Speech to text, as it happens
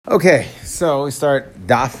Okay, so we start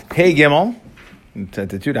Daf Hey Gimel,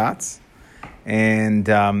 the two dots, and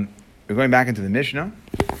we're going back into the Mishnah,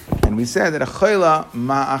 and we said that a chayla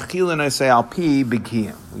ma'achilin osei al pi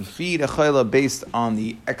b'kiyim. We feed a chayla based on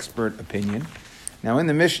the expert opinion. Now in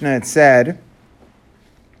the Mishnah it said,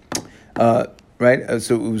 so it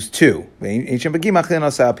was two. Okay,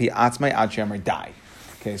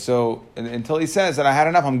 so until he says that I had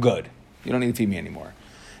enough, I'm good. You don't need to feed me anymore.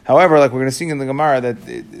 However, like we're going to see in the Gemara, that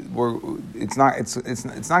it's not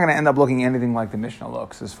going to end up looking anything like the Mishnah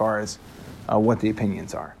looks as far as what the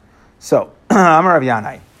opinions are. So, Amar Rav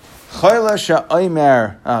Yanai, Chayla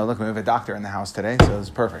she'omer. Look, we have a doctor in the house today, so it's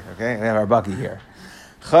perfect. Okay, we have our Bucky here.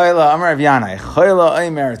 Chayla Amar Rav Yanai, Chayla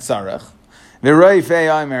omer tzarech, v'roifei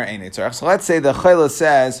omer ein tzarech. So let's say the Chayla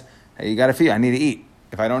says, "Hey, you got to feed. I need to eat.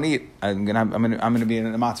 If I don't eat, I'm gonna be in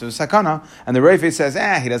a matzah sakana." And the Roifei says,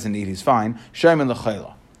 he doesn't eat. He's fine. Shaymin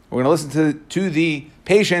l'chayla. We're going to listen to the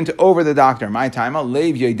patient over the doctor. My time,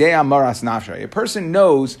 leiv yodea maras nafsha. A person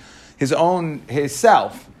knows his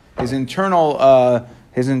self, his internal.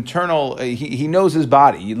 He knows his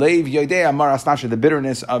body. Leiv yodea maras nafsha, the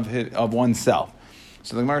bitterness of oneself.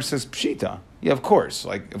 So the Gemara says pshita. Yeah, of course.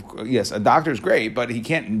 Yes, a doctor's great, but he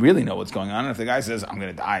can't really know what's going on. And if the guy says, "I'm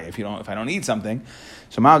going to die if I don't eat something,"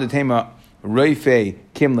 so ma'odetema roifei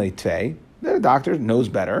kimle tvei, the doctor knows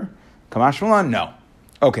better. Kamash malan, no.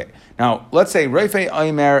 Okay, now let's say Reifei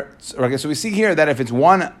Omer. Okay, so we see here that if it's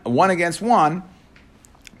one against one,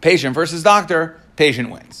 patient versus doctor,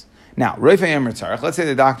 patient wins. Now Reifei Omer tzarech. Let's say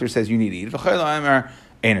the doctor says you need to eat. V'chayla Omer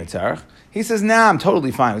eino tzarech. He says, "Nah, I'm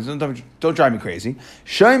totally fine. Don't drive me crazy."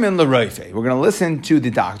 Shaymin l'Reifei. We're going to listen to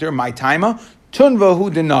the doctor. My taima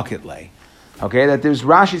tunvahu denakit lay. Okay, that there's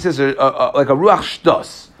Rashi says like a ruach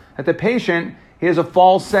shtos, that the patient, he has a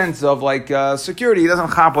false sense of security. He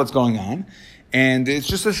doesn't chop what's going on. And it's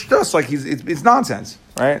just a shtus, it's nonsense,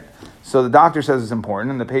 right? So the doctor says it's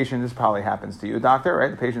important, and the patient, this probably happens to you, doctor, right?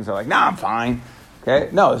 The patients are like, "Nah, I'm fine." Okay,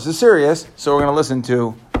 no, this is serious, so we're going to listen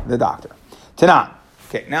to the doctor. Tanan.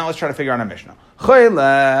 Okay, now let's try to figure out a Mishnah.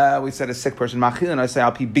 Chayla, we said a sick person, machilin, I say,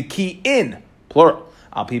 al pi biki in, plural.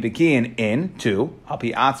 Al pi biki in, two. Al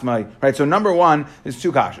pi atzmai, right? So number one is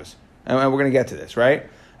two kashas, and we're going to get to this, right?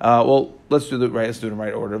 Let's do the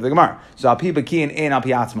right order of the Gemara. So al pi bakiyin in al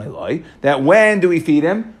pi atzmai loy. That when do we feed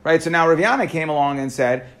him? Right. So now Rav Yana came along and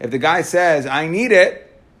said, if the guy says I need it,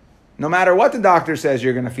 no matter what the doctor says,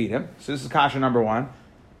 you're going to feed him. So this is kasha number one.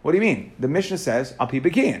 What do you mean? The Mishnah says al pi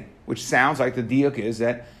bakiyin, which sounds like the diuk is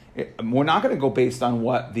that we're not going to go based on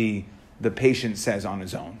what the patient says on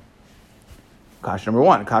his own. Kasha number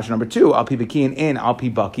one. Kasha number two. Al pi bakiyin in al pi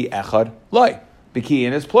baki echad loy.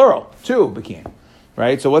 Bakiyin is plural. Two bakiyin.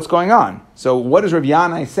 Right, so what's going on? So what is Rav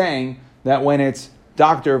Yanai saying that when it's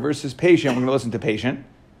doctor versus patient, we're going to listen to patient,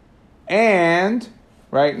 and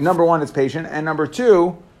right, number one, it's patient, and number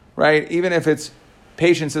two, right, even if it's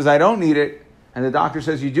patient says I don't need it, and the doctor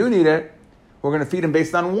says you do need it, we're going to feed him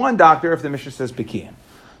based on one doctor if the Mishnah says Bekiyan.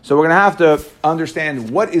 So we're going to have to understand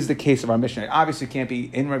what is the case of our Mishnah. It obviously can't be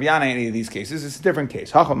in Rav Yanai any of these cases. It's a different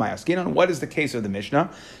case. What is the case of the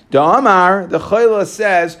Mishnah? Da'amar, the Chayla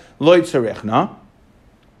says Lo tzarichna.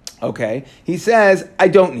 Okay, he says, I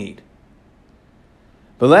don't need.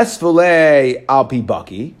 But let's fillet al pi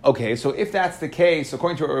baki. Okay, so if that's the case,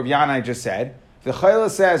 according to what Rav Yanai just said, the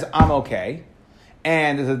Chayla says, I'm okay,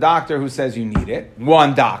 and there's a doctor who says you need it,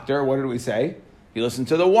 one doctor, what did we say? You listen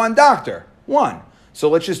to the one doctor, one.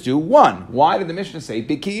 So let's just do one. Why did the Mishnah say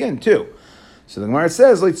bikiyin, two? So the Gemara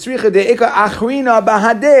says,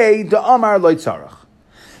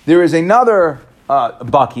 there is another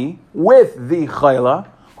baki with the Chayla,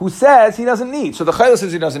 who says he doesn't need. So the Chayla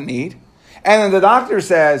says he doesn't need. And then the doctor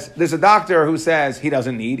says, there's a doctor who says he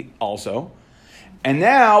doesn't need also. And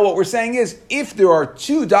now what we're saying is, if there are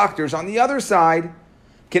two doctors on the other side,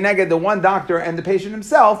 connected the one doctor and the patient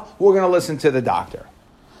himself, we're going to listen to the doctor.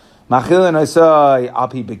 So the Gemara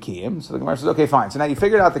says, okay, fine. So now you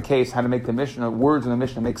figured out the case, how to make the Mishnah, words in the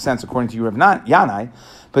Mishnah make sense according to you, Rav Yanai,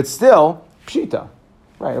 but still, pshita.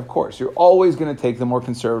 Right, of course. You're always going to take the more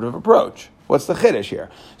conservative approach. What's the chiddush here?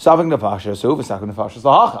 We'll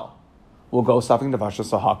go safing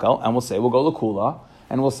nefashas lahakal, and we'll go lakula,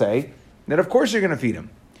 and we'll say that of course you're going to feed him.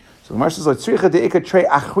 So the Gemara says,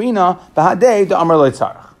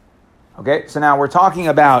 okay, so now we're talking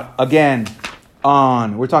about again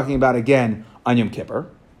on Yom Kippur,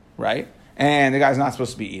 right? And the guy's not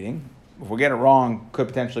supposed to be eating. If we get it wrong, could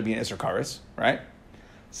potentially be an Isser Karis, right?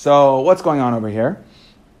 So what's going on over here?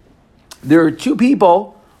 There are two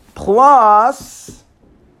people plus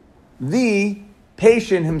the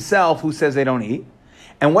patient himself who says they don't eat.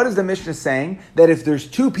 And what is the Mishnah saying? That if there's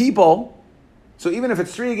two people, So even if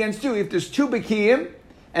it's 3 against 2, if there's 2 Bekiyim,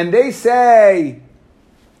 and they say,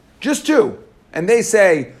 just 2, and they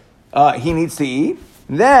say he needs to eat,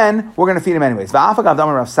 then we're going to feed him anyways. So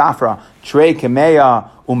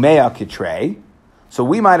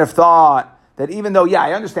we might have thought that even though,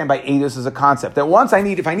 I understand by Eidos is a concept, that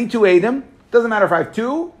if I need 2 Eidim, doesn't matter if I have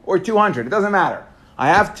 2 or 200, it doesn't matter. I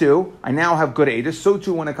have 2, I now have good Eidos, so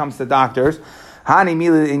too when it comes to doctors. Hani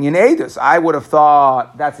mili inyan Eidos. I would have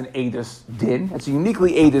thought that's an Eidos din. It's a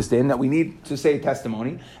uniquely Eidos din that we need to say a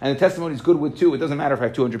testimony. And the testimony is good with 2. It doesn't matter if I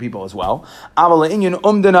have 200 people as well. Avala inyan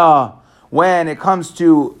umdana. When it comes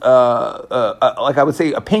to, like I would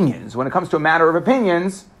say, opinions. When it comes to a matter of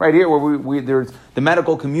opinions, right here where there's the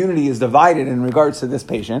medical community is divided in regards to this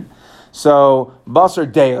patient. So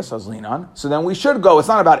basar deus azlinan. So then we should go. It's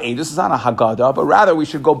not about Eidos. It's not a Haggadah, but rather we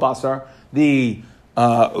should go basar the.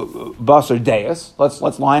 Basar Deus.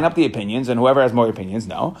 Let's line up the opinions, and whoever has more opinions,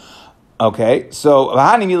 no. Okay, so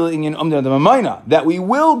that we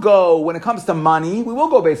will go when it comes to money. We will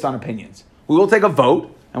go based on opinions. We will take a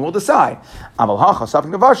vote and we'll decide.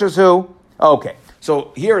 Okay,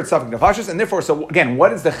 so here it's Safek Nefashos, and therefore, so again,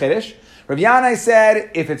 what is the Chiddush? Rav Yanai said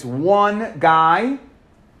if it's one guy,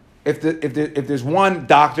 if there's one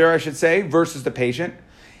doctor, I should say, versus the patient,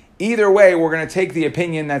 either way, we're going to take the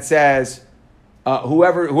opinion that says.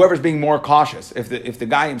 Whoever's being more cautious. If the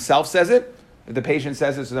guy himself says it, if the patient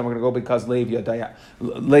says it, so then we're going to go because Leiv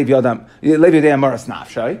Yodam Maras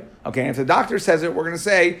Nafshay. Okay, and if the doctor says it, we're going to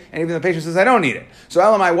say, and even the patient says, I don't need it. So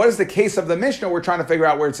Elamai, what is the case of the Mishnah? We're trying to figure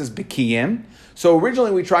out where it says Bekiyim. So originally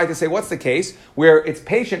we tried to say, what's the case? Where it's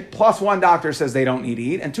patient plus 1 doctor says they don't need to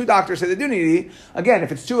eat, and 2 doctors say they do need to eat. Again,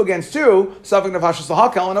 if it's 2 against 2, Safek Nefashos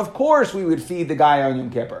L'Hakel, and of course we would feed the guy on Yom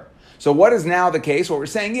Kippur. So what is now the case? What we're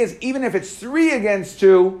saying is, even if it's 3 against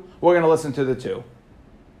 2, we're going to listen to the 2.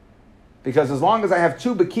 Because as long as I have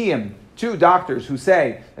 2 Bekiyim, 2 doctors who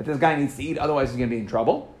say that this guy needs to eat, otherwise he's going to be in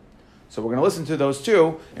trouble. So we're going to listen to those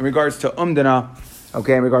 2 in regards to Umdana,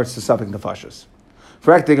 okay, in regards to Safek Nefashos.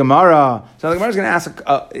 Correct the Gemara. So the Gemara is going to ask,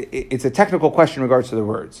 it's a technical question in regards to the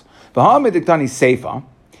words. Right?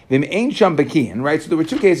 So there were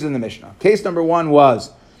 2 cases in the Mishnah. Case number 1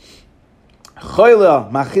 was, that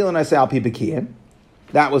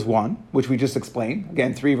was 1, which we just explained.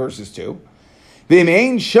 Again, 3 verses 2. And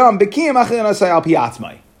if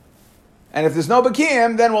there's no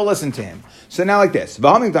Bekiyim, then we'll listen to him. So now like this. In the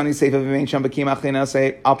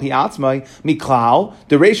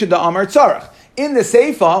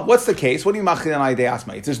Seifa, what's the case? What do you machil an idei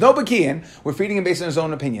asmai? If there's no Bekiyim, we're feeding him based on his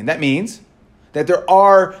own opinion. That means that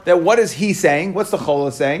what is he saying? What's the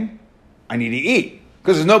Chola saying? I need to eat.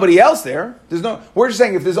 Because there's nobody else there. We're just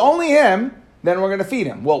saying if there's only him, then we're going to feed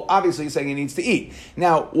him. Well, obviously he's saying he needs to eat.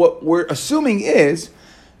 Now, what we're assuming is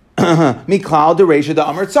Miklal Dereisha da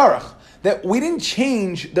Amar Tzarach. That we didn't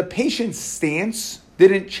change, the patient's stance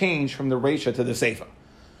didn't change from the Reisha to the Seifa.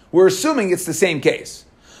 We're assuming it's the same case.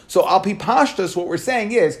 So Al Pi Pashtus, what we're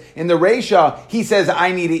saying is, in the Reisha, he says,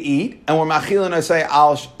 I need to eat, and we're Machilin Asay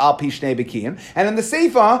Al Pi Shnei Bekiyim. And in the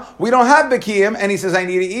Seifa, we don't have Bekiyim, and he says, I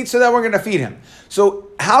need to eat, so that we're going to feed him. So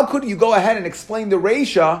how could you go ahead and explain the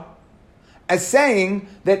Reisha as saying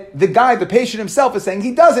that the patient himself is saying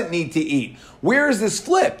he doesn't need to eat? Where is this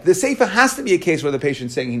flip? The Seifa has to be a case where the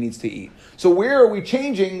patient's saying he needs to eat. So where are we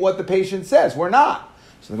changing what the patient says? We're not.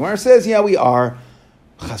 So the Gemara says, yeah, we are.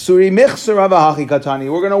 We're going to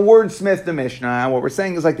wordsmith the Mishnah, and what we're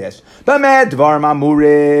saying is like this. When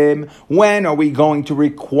are we going to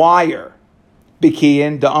require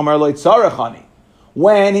Bikiyin the Amar Loit Sarachani?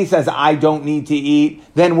 When he says, I don't need to eat,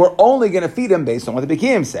 then we're only going to feed him based on what the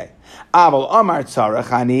Bikiyim say. Aval Amar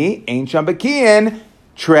Sarachani, Ein Sham Bikiyin,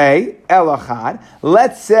 Trey, Elachad.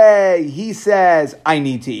 Let's say he says, I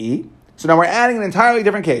need to eat. So now we're adding an entirely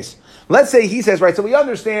different case. Let's say he says, right, so we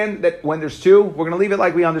understand that when there's 2, we're going to leave it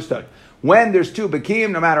like we understood. When there's 2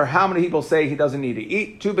 Bekiyim, no matter how many people say he doesn't need to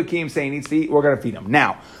eat, 2 Bekiyim say he needs to eat, we're going to feed him.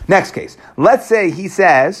 Now, next case. Let's say he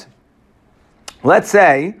says,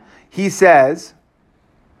 Aval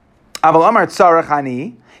Amar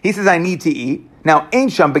Tzarach he says, I need to eat. Now, Ein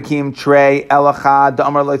Sham Bekiyim Trey Elachad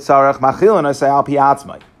Amar Lo Tzarach Machilin Asay Al Pi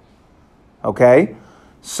Atzmai. Okay?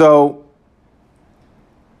 So,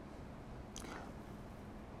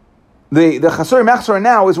 The Chasur Mechsor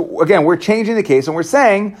now is, again, we're changing the case and we're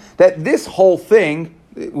saying that this whole thing,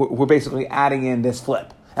 we're basically adding in this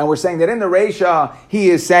flip. And we're saying that in the Reisha, he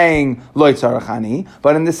is saying, Loi Tzarachani,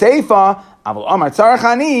 but in the Seifa, Aval Amar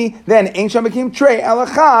Tzarachani, then Ein Sham Bekim Trey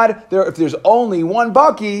Elachad, if there's only one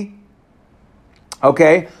Baki,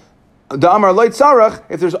 okay, the Amar Loi Tzarach,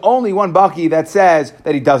 if there's only one Baki that says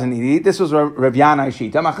that he doesn't need to eat, this was Rav Yanai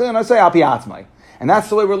Shita, and that's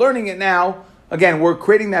the way we're learning it now. again, we're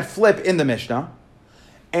creating that flip in the Mishnah.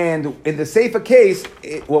 And in the Seifa case,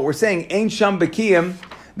 what we're saying, Ein Sham Bekiyim,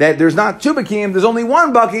 that there's not two Bekiyim, there's only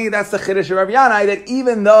one Baki. That's the Chiddush of Rav Yanai, that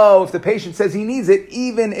even though if the patient says he needs it,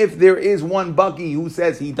 even if there is one Baki who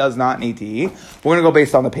says he does not need to eat, we're going to go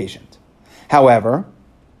based on the patient. However,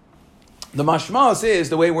 the mashmaos is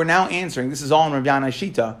the way we're now answering. This is all in Rav Yanai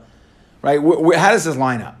Shita, right? How does this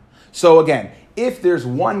line up? So again, if there's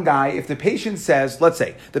one guy, if the patient says, let's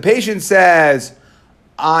say, the patient says,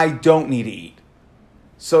 I don't need to eat.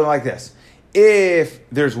 So like this, if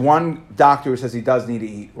there's one doctor who says he does need to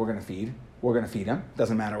eat, we're going to feed. We're going to feed him.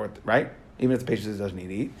 Doesn't matter what, right? Even if the patient says he doesn't need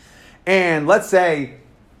to eat. And let's say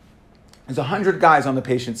there's 100 guys on the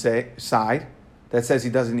patient's side that says he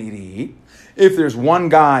doesn't need to eat. If there's one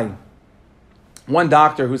guy, one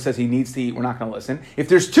doctor who says he needs to eat, we're not going to listen. If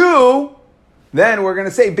there's two, then we're going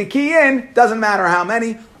to say, Bikiyin, doesn't matter how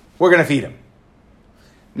many, we're going to feed him.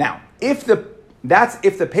 Now, if the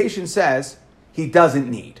patient says he doesn't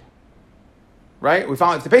need, right?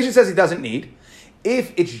 If the patient says he doesn't need,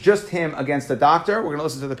 if it's just him against the doctor, we're going to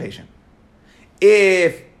listen to the patient.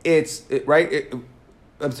 If it's, if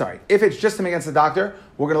it's just him against the doctor,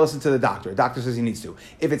 we're going to listen to the doctor. The doctor says he needs to.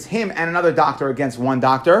 If it's him and another doctor against one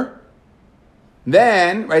doctor,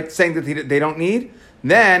 then, right, saying that they don't need,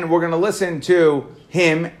 then we're going to listen to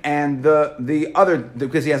him and the other,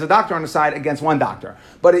 because he has a doctor on the side against one doctor.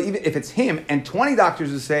 But even if it's him and 20 doctors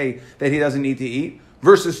who say that he doesn't need to eat,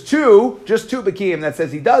 versus just two Bekiyim that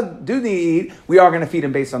says he do need to eat, we are going to feed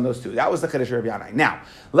him based on those two. That was the Chiddush of Rav Yanai. Now,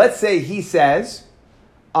 let's say he says,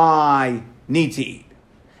 I need to eat.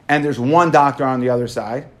 And there's one doctor on the other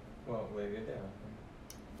side. Well, leave it down.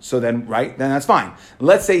 So then, right, then that's fine.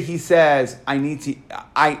 Let's say he says, I need to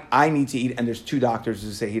eat, and there's two doctors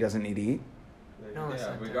who say he doesn't need to eat.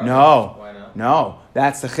 No. Why not? No,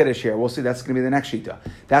 that's the chiddush here. We'll see. That's going to be the next shita.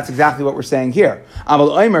 That's exactly what we're saying here. That's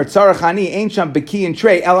what I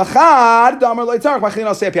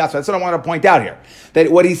want to point out here.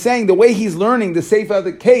 That what he's saying, the way he's learning the seifa of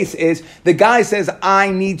the case is the guy says,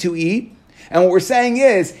 I need to eat. And what we're saying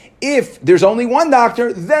is, if there's only one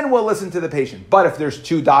doctor, then we'll listen to the patient. But if there's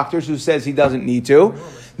two doctors who says he doesn't need to,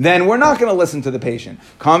 then we're not going to listen to the patient.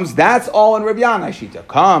 That's all in Rav Yanai Shita.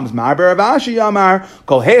 Mar bar Rav Ashi Amar,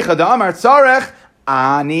 Kol Heicha Amar Tzarech,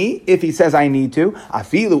 Ani, if he says I need to,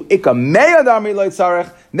 Afilu Ika Meya Damri Lo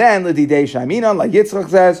Tzarech, then L'didei Shaminan, like Yitzchak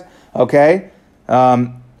says, okay,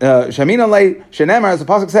 Shaminan Le, Shenemar, as the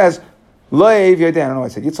Pasuk says, Leiv Yodei, I don't know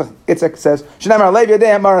what I said, Yitzchak says, Shenemar Leiv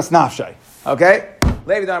Yodei Maras Nafshay, okay?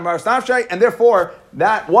 Leiv Yodei Maras Nafshay, and therefore,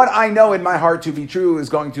 that what I know in my heart to be true is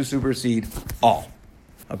going to supersede all.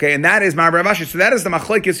 Okay, and that is Mar bar Rav Ashi. So that is the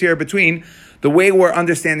machlokes here between the way we're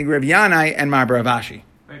understanding Rav Yanai and Mar bar Rav Ashi.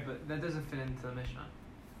 Right, but that doesn't fit into the Mishnah.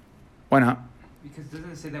 Why not? Because doesn't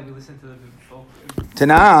it say that we listen to the both?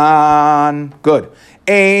 Tanan. Good.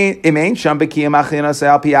 Im ein sham bekiyim achina se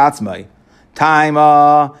al pi atzmai.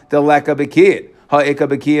 Taima deleka bekiyit. Ha'ika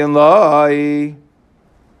bekiyin loi.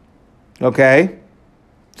 Okay.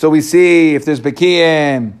 So we see if there's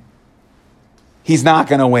bekiyim, he's not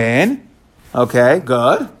going to win. Okay,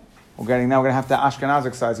 good. Now we're going to have the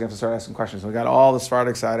Ashkenazic side. We're going to have to start asking questions. We got all the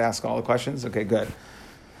Sephardic side ask all the questions. Okay, good.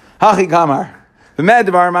 Hachi kamar.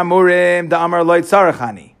 V'medvar mamurim da'amar loy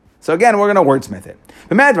tzarechani. So again, we're going to wordsmith it.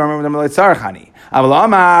 V'medvar mamurim da'amar loy tzarechani. Aval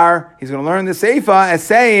amar, he's going to learn the seifa as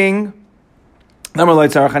saying, da'amar loy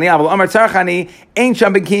tzarechani, aval amar tzarechani, ein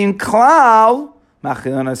sham bekim klal,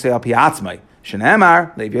 machilana se al pi atzmai.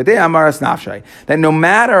 Shenemar, leiv yodei amaras nafshay. That no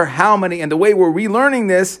matter how many, and the way we're relearning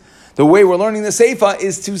this, the way we're learning the Seifa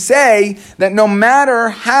is to say that no matter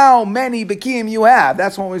how many Bekiyim you have,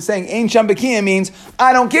 that's what we're saying. Ein Sham Bekiyim means,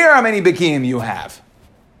 I don't care how many Bekiyim you have.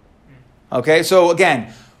 Okay, so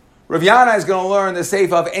again, Rav Yanai is going to learn the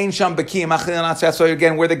Seifa of Ein Sham Bekiyim. So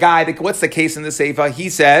again, we're the guy, what's the case in the Seifa? He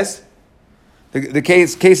says, the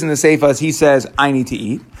case in the Seifa is he says, I need to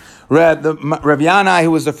eat. Rav Yanai,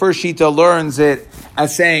 who was the first Shita, learns it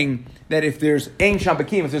as saying, that if there's Ein Sham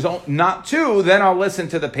Bekim, if there's not two, then I'll listen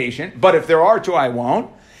to the patient. But if there are two, I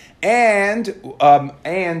won't. And Mar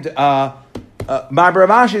bar Rav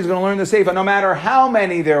Ashi is going to learn the Seifa. No matter how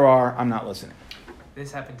many there are, I'm not listening.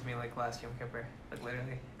 This happened to me like last Yom Kippur, like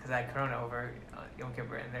literally, because I had Corona over Yom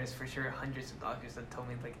Kippur, and there's for sure hundreds of doctors that told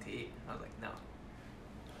me like to eat. I was like, no,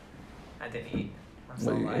 I didn't eat. I'm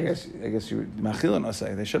so alive. I guess you Machilin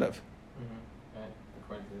Osei. They should have.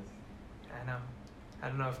 I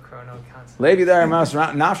don't know if Corona counts. Levi Dar Mas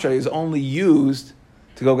Nafshay is only used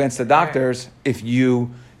to go against the doctors if you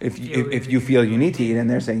feel you need to eat, and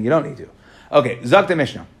they're saying you don't need to. Okay, Zak the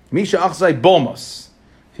Mishnah. Misha Achzai Bolmos.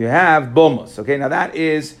 If you have Bolmos, okay, now that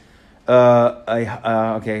is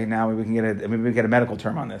Okay, now we can get a medical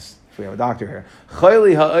term on this if we have a doctor here.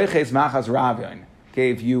 Chayli ha'oiches machas ravion.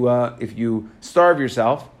 Okay, if you starve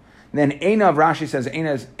yourself, then einav, Rashi says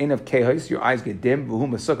einav kehos, your eyes get dim. V'hu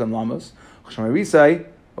mesukan lamos. Right,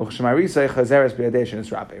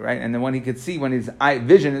 and then when he could see, when his eye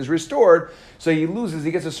vision is restored, so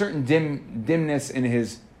he gets a certain dimness in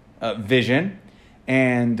his vision,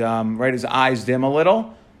 and his eyes dim a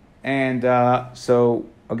little, and so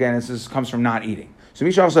again, this comes from not eating. So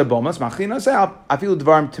Misha also bomas machlina afilu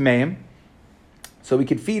dvarim tameim. So we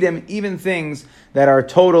could feed him even things that are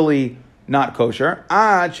totally not kosher.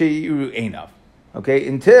 Okay,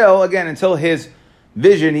 until his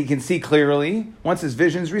vision, he can see clearly. Once his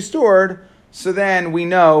vision is restored, so then we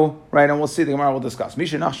know, right, and we'll see, the Gemara will discuss.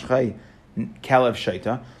 Let's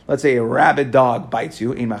say a rabid dog bites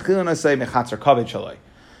you. You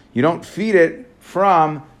don't feed it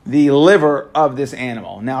from the liver of this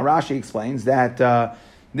animal. Now Rashi explains that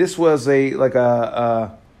this was maybe like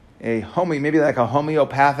a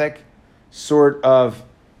homeopathic sort of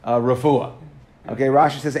refuah. Okay,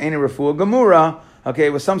 Rashi says, "Ain't a refuah gemura." Okay,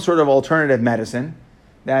 it was some sort of alternative medicine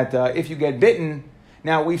that if you get bitten.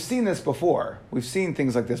 Now, we've seen this before. We've seen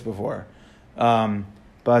things like this before.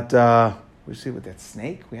 But we see with that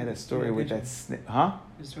snake. We had a story with that snake. Huh?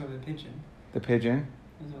 The story of the pigeon. The pigeon.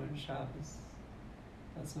 There's one in Shabbos.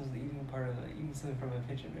 That's supposed to be eating something from a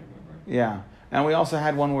pigeon, I remember. Yeah. And we also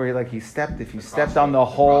had one where if you stepped on the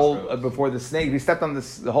hole before the snake, if you stepped on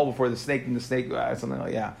the hole before the snake, and the snake, something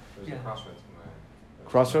like, yeah. There's a crossroads.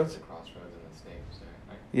 Crossroads? Crossroads and the snake was there,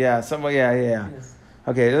 right? Yeah, yeah. Yes.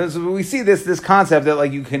 Okay, so we see this concept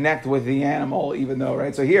that you connect with the animal, even though,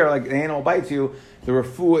 right? So here, the animal bites you, the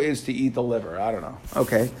refuah is to eat the liver. I don't know.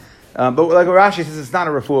 Okay, but like Rashi says, it's not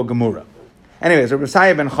a refuah gemura. Anyways, Rabbi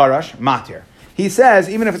Messiah ben Charash matir. He says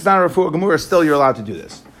even if it's not a refuah gemura, still you're allowed to do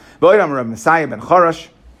this. Rabbi Messiah ben Charash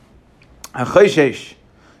hachayshesh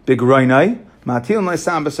begroinai matil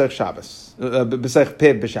noisam b'sech Shabbos b'sech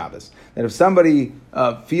piv b'Shabbos. That if somebody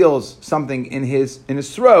feels something in his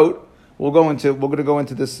throat. We're going to go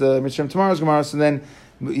into this Mishram tomorrow's Gemara, so then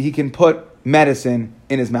he can put medicine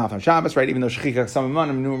in his mouth on Shabbos, right? Even though Shechika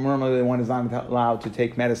Samamonim, normally one is not allowed to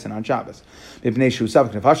take medicine on Shabbos. Okay, it's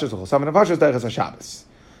Safek Nefashos,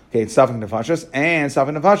 and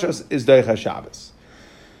Safek Nefashos is Deicha Shabbos.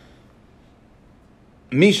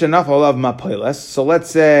 Misha Nafalav Mapilas. So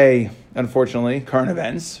let's say, unfortunately, current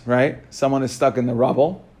events, right? Someone is stuck in the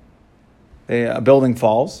rubble, a building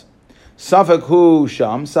falls. Safek hu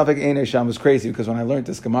sham, Safek ein sham was crazy because when I learned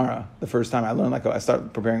this Gemara, the first time I learned, I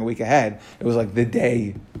started preparing a week ahead, it was the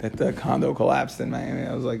day that the condo collapsed in Miami.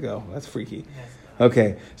 I was like, oh, that's freaky. Yes.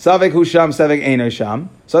 Okay, Safek hu sham, Safek ein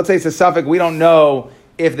sham. So let's say it's a Safek, we don't know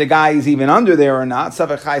if the guy is even under there or not.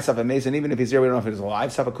 Safek chai, Safek mason, even if he's there, we don't know if he's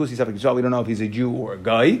alive. Safek kusi, Safek yisrael, we don't know if he's a Jew or a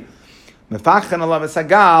guy. Mefachchen alav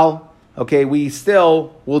sagal, okay, we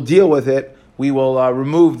still will deal with it. We will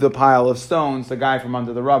remove the pile of stones, the guy from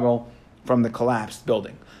under the rubble, from the collapsed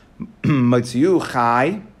building. Matziu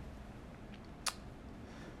chai,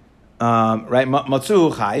 right?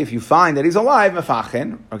 Matzu chai. If you find that he's alive,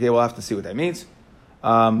 mefachen. Okay, we'll have to see what that means.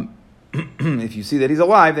 If you see that he's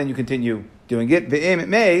alive, then you continue doing it. Ve'im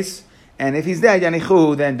meis, and if he's dead,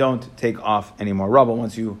 yanichu, then don't take off any more rubble.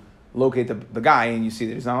 Once you locate the guy and you see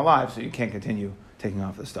that he's not alive, so you can't continue taking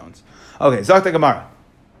off the stones. Okay, Zakta Gemara.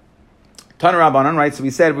 Tana Rabbanan, right? So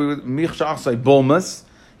we said michsha achsai bolmas.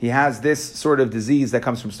 He has this sort of disease that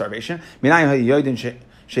comes from starvation. So how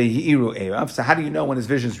do you know when his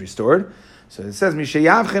vision is restored? So it says,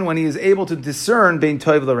 when he is able to discern between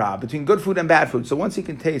good food and bad food. So once he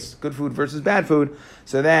can taste good food versus bad food,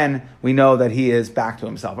 so then we know that he is back to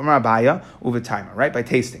himself. Right? By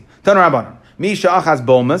tasting. Now,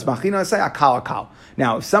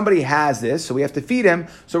 if somebody has this, so we have to feed him,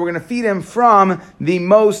 so we're going to feed him from the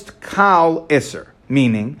most kal iser.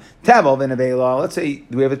 Meaning, tevel v'nevela, let's say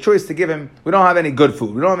we have a choice to give him, we don't have any good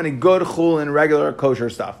food. We don't have any good chul and regular kosher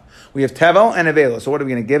stuff. We have tevel and nevela. So what are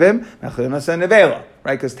we going to give him? Mechilas and nevela,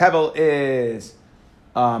 right? Because tevel is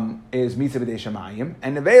mitzvah b'dei shamayim,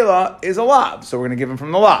 and nevela is a lav. So we're going to give him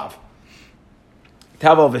from the lav.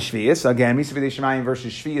 Tevel v'shvius, again, mitzvah b'dei shamayim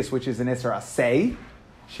versus shvius, which is an isser asay.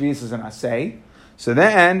 Shvius is an asay. So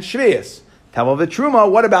then, shvius. Tevel v'truma,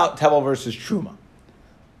 what about tevel versus truma?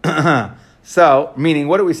 So, meaning,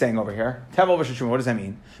 what are we saying over here? Tevel versus truma, what does that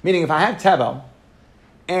mean? Meaning, if I have tevel,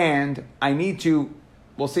 and I need to,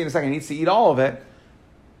 we'll see in a second, he needs to eat all of it,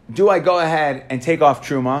 do I go ahead and take off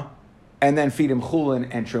truma, and then feed him chulin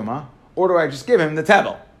and truma, or do I just give him the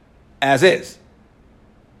tevel, as is?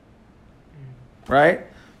 Right?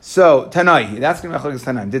 So, Tanai, that's going to be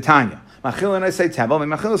Tanaim, Ditanya. Machilin I say tevel,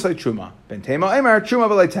 machilin say truma. Ben tema emer truma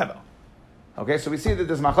v'lei tevel. Okay, so we see that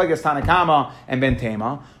there's machlekes Tanakama and Ben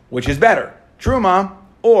Tema, which is better, truma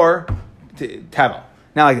or tevel.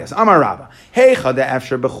 Now like this, Amar Rabba, heicha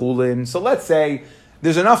de'efsher bechulin. So let's say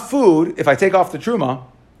there's enough food if I take off the truma.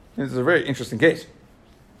 This is a very interesting case.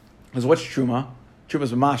 Because what's truma? Truma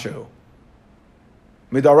is b'mashu.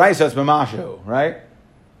 Midaraisa is b'mashu, right?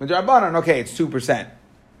 Midarabanan, okay, it's 2%.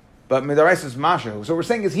 But midaraisa is b'mashu. So we're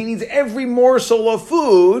saying is he needs every morsel of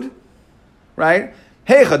food, right?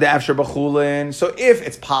 Heicha de'efsher b'chulin. So if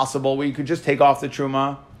it's possible, we could just take off the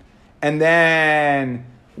truma, and then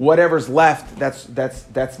whatever's left, that's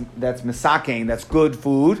misakein, that's good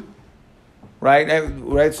food, right?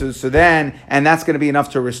 Right. So then, and that's going to be enough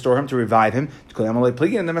to restore him, to revive him.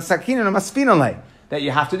 That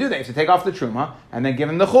you have to do that. You have to take off the truma and then give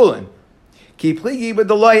him the chulin. Ki pligi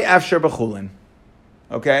b'delay efsher b'chulin.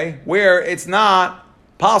 Okay, where it's not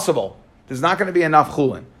possible, there's not going to be enough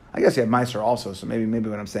chulin. I guess you have meiser also, so maybe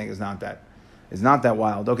what I'm saying is not that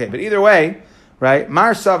wild. Okay, but either way, right?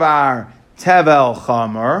 Mar savar tevel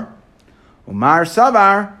chamor, umar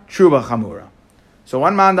savar truba chamura. So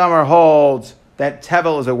one mandamar holds that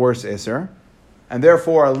tevel is a worse iser, and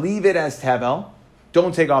therefore leave it as tevel.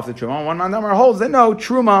 Don't take off the truma. One mandamar holds that no,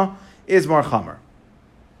 truma is more chamor.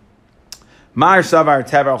 Mar savar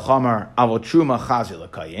tevel chamor avol truma chazi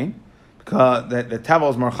l'kayin. Because the tevel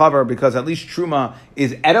is more chaver because at least truma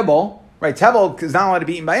is edible, right? Tevel is not allowed to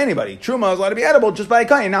be eaten by anybody. Truma is allowed to be edible just by a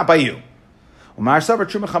kayin, not by you. That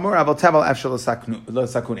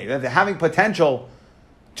having potential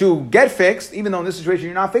to get fixed, even though in this situation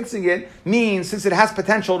you're not fixing it, means since it has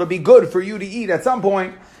potential to be good for you to eat at some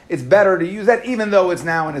point, it's better to use that even though it's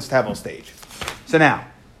now in its tevel stage. So now,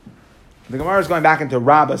 the Gemara is going back into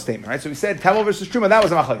Rabbah's statement, right? So we said tevel versus truma, that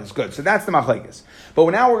was the machlekes. Good, so that's the machlekes. But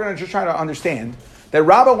now we're going to just try to understand that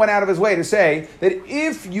Rabbah went out of his way to say that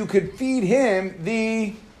if you could feed him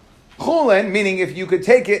the chulin, meaning if you could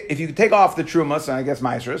take off the truma, so I guess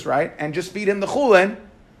maestros, right, and just feed him the chulin,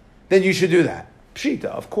 then you should do that. Pshita,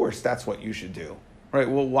 of course, that's what you should do, right?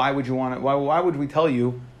 Well, why would you want it? Why would we tell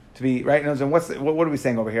you to be right? And what are we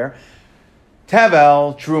saying over here?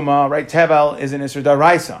 Tevel truma, right? Tevel is an isur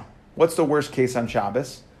daraisa. What's the worst case on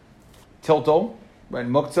Shabbos? Tiltal, right?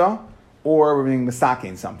 Muktzah, or we're being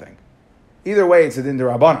misakin something. Either way, it's a din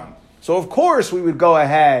d'Rabbanan. So of course we would go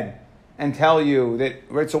ahead and tell you that,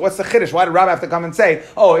 right? So what's the chiddush? Why did Rabbi have to come and say,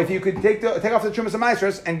 oh, if you could take off the Trumas and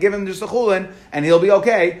Maestros and give him just the chulin and he'll be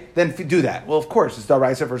okay, then do that. Well, of course, it's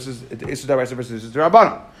Daraisa versus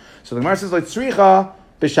Rabbanon. So the Gemara says like tzricha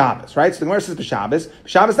b'Shabbos, right? So the Gemara says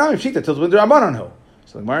b'Shabbos not pshita till the Rabbanon hu.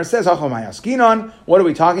 So the Gemara says achinon. What are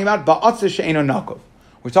we talking about? Ba'atzah she'eino nakov.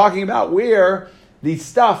 We're talking about where the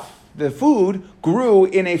food grew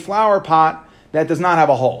in a flower pot that does not have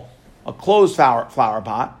a hole, a closed flower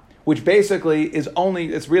pot, which basically it's not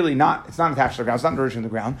attached to the ground, it's not nourishing the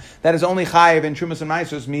ground. That is only chayiv in Trumas and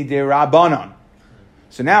Maisos midirabanan.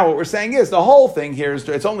 So now what we're saying is the whole thing here is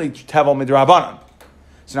it's only tevel midirabanan.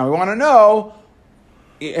 So now we want to know,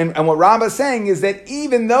 and what Rabbah is saying is that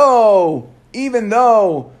even though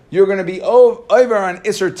you're going to be over on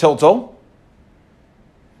Isser Tiltal,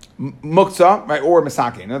 Muktzah, right, or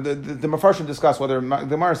Misaki. Now, the Mefarshim discuss whether the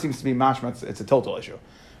Gemara seems to be mashma, it's a total issue.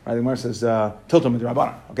 Right? The Gemara says Tiltal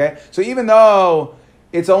Midrabanan. Okay? So even though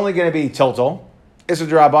it's only going to be Tiltal, Isser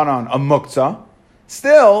Dirabanan, a Muktzah,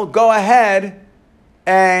 still go ahead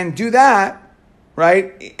and do that,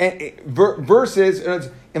 right?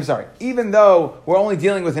 Even though we're only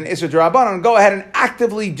dealing with an Isser Dirabanan, go ahead and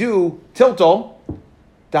actively do Tiltal,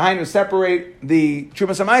 to separate the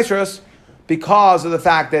Trumas and Maestros, because of the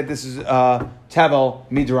fact that this is tevel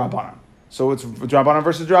midrabanan. So it's drabanan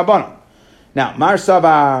versus drabanan. Now, mar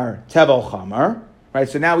savar tevel chamar, right?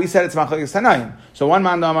 So now we said it's machlekes tanayim. So one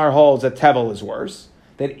mandamar holds that tevel is worse,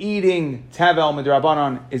 that eating tevel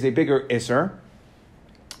midrabanan is a bigger iser.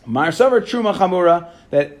 Mar savar truma chamura,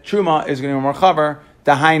 that truma is going to be more chaver.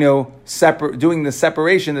 Dahainu, doing the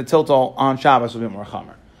separation, the tiltal on Shabbos will be more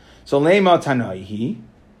chamer. So lema tanaihi.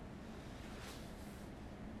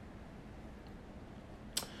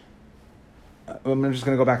 I'm just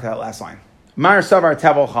going to go back to that last line. Mar savar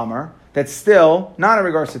tevel chamer. That's still not in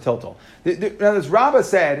regards to tiltal. Now, as Rabbah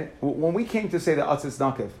said, when we came to say the atzis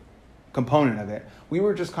nakiv component of it, we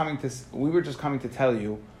were just coming to tell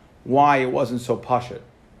you why it wasn't so pashut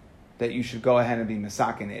that you should go ahead and be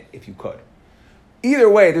masakin it if you could. Either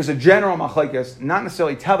way, there's a general machlekes, not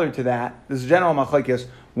necessarily tethered to that. There's a general machlekes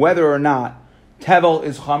whether or not tevel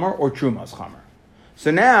is chamer or truma is chamer.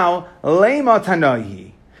 So now lema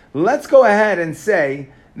tanaihi. Let's go ahead and say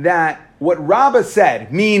that what Rabbah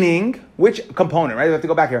said, meaning, which component, right? We have to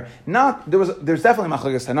go back here. There's definitely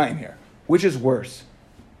Machlokes Tanaim here. Which is worse?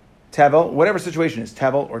 Tevel, whatever situation is,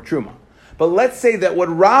 Tevel or Truma. But let's say that what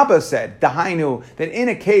Rabbah said, Dahainu, that in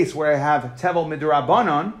a case where I have Tevel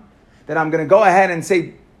Midrabanan, that I'm going to go ahead and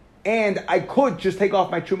say, and I could just take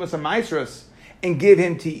off my Trumas and Maisrus and give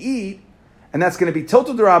him to eat, and that's going to be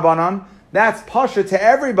Tiltul Durabanan, that's Pasha to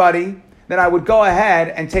everybody, then I would go ahead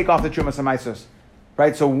and take off the Trumas and Maisrus.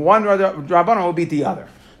 Right? So one Rabbanon will beat the other.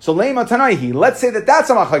 So Leima Tanaihi, let's say that that's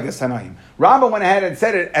a Machlokes Tanaim. Rabbah went ahead and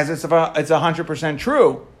said it as it's 100%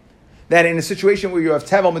 true, that in a situation where you have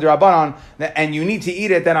Tevel Midrabanan and you need to eat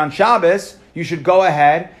it, then on Shabbos, you should go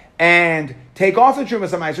ahead and take off the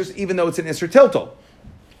Trumas and Maisrus, even though it's an Isser Tiltul.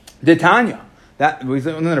 Detanya. That was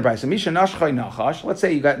another price. Misha Nashchay Nachash. Let's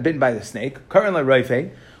say you got bitten by the snake. Currently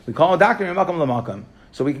Reife. We call a doctor in Makam Lamakam.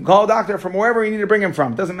 So we can call a doctor from wherever you need to bring him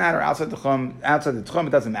from. It doesn't matter. Outside the Tchum, it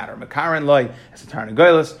doesn't matter. Makaran loy, it's a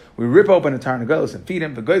Tarnagolis. We rip open a Tarnagolis and feed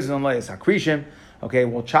him. The Goizon loy is Hakrishim. Okay,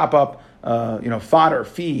 we'll chop up, fodder,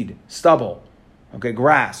 feed, stubble, okay,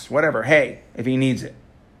 grass, whatever, hay, if he needs it.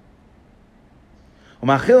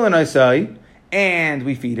 And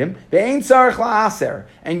we feed him.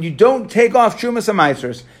 And you don't take off Trumas and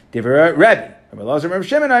Maisers. Rebbe.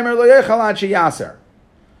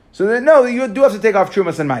 So that no, you do have to take off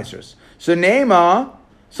Trumas and Maisers. So Neima,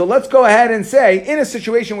 so let's go ahead and say, in a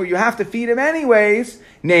situation where you have to feed him anyways,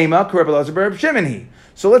 Neima, Rebbe Ber Shimon.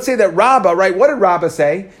 So let's say that Rabbah, right, what did Rabbah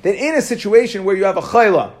say? That in a situation where you have a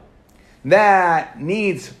chayla that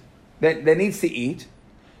needs to eat,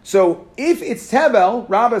 so if it's Tevel,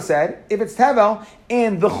 Rabbah said, if it's Tevel,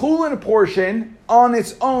 and the chulin portion on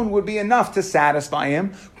its own would be enough to satisfy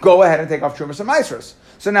him, go ahead and take off Trumas and Maisers.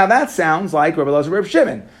 So now that sounds like Rebbe Elazar Reb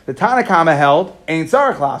Shimon. The Tanakama held, Ein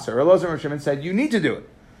Tzarech Laser. Rebbe Elazar Reb Shimon said, you need to do it.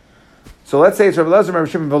 So let's say it's Rebbe Elazar Reb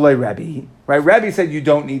Shimon v'lei Rebbe. Right? Rebbe said you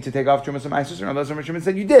don't need to take off Trumas and Maisers, and Rebbe Elazar Reb Shimon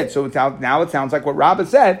said you did. So now it sounds like what Rabbah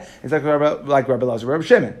said is like Rebbe Elazar Reb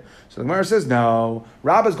Shimon. So the Gemara says, no,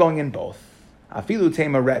 Rabbah's going in both. Afilu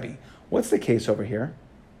Tema Rebbe. What's the case over here?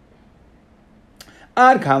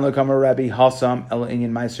 Ad kan lo kama Rebbe Hasam El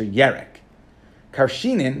Inyan Meiser Yerek.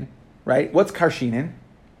 Karshinin, right? What's Karshinin?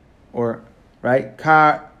 Or, right?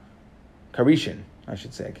 Karishin, I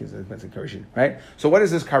should say, because that's a karishin, right? So what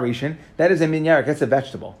is this karishin? That is a min yerek, that's a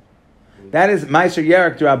vegetable. That is meiser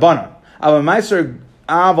yerek d'Rabbanan. Aval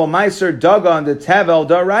meiser dagan de tevel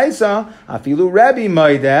da'raisa, afilu Rebbe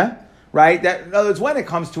moideh, right? That, in other words, when it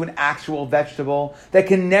comes to an actual vegetable, that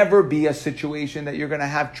can never be a situation that you're going to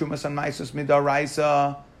have trumas and meisus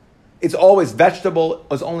midaraisa. It's always vegetable,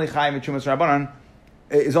 is only chayim and trumas Rabbanan,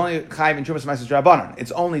 is only chayv in Trumas Meises Rabbanan.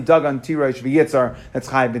 It's only Dagan Tirosh V'Yitzar that's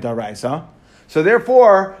chayv b'daraisa. So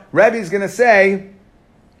therefore, Rebbe is going to say,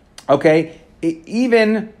 okay,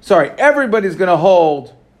 everybody's going to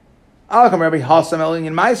hold Alakam Rebbe Hasam Elin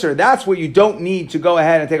Meiser. That's where you don't need to go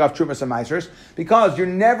ahead and take off Trumas and Meisers, because you're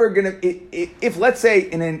never going to. If let's say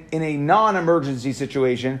in a non-emergency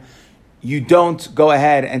situation, you don't go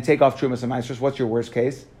ahead and take off Trumas and Meisers. What's your worst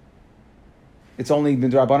case? It's only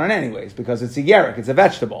midrabanan anyways, because it's a yerek, it's a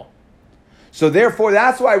vegetable. So therefore,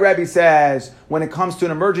 that's why Rebbe says, when it comes to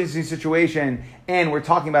an emergency situation, and we're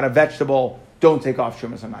talking about a vegetable, don't take off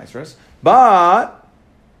Trumas and Maisrus. But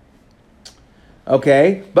Abel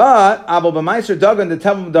b'Maiser Dagan the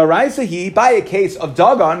Tevel Daraisa he, by a case of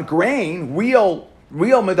Dagan, grain, real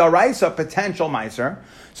Midaraisa, potential Maiser.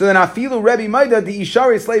 So then Afilu Rebbe Maida, the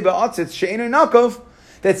Ishari Sleba Otzitz, She'enu Nakov,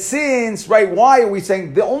 that since, right, why are we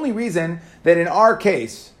saying, the only reason that in our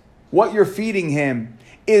case, what you're feeding him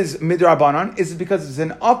is midrabanan, is because it's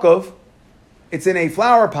an akov, it's in a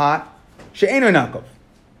flower pot, she'enu nakov.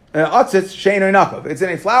 Atzitz she'enu nakov. It's in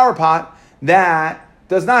a flower pot that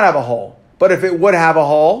does not have a hole. But if it would have a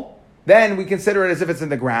hole, then we consider it as if it's in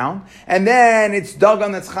the ground. And then it's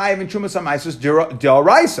dagan that's chayiv in Trumas HaMaisus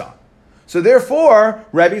d'oraisa. So therefore,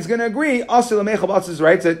 Rebbe is going to agree. Also, the Mechab is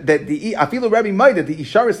right that the Afilu Rebbe might the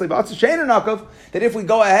Isharis Levatz Shein Nakov, that if we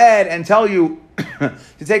go ahead and tell you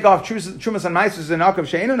to take off Trumas and Maisus and Nakov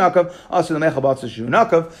Shein Nakov, also the Mechab is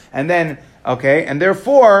Nakov, and then and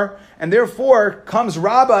therefore comes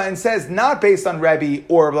Rabbah and says, not based on Rebbe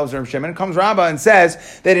or Rabbi Shimon, comes Rabbah and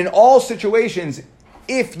says that in all situations,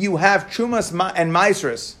 if you have Trumas and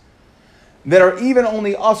Maisrus that are even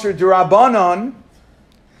only Asr D'Rabbanan,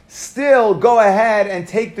 still go ahead and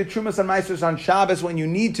take the Trumas and Maisrus on Shabbos when you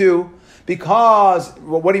need to, because,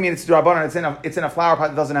 what do you mean it's D'Rabbanan? It's in a flower pot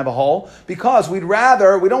that doesn't have a hole? Because we don't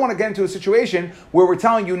want to get into a situation where we're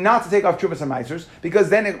telling you not to take off Trumas and Maisrus, because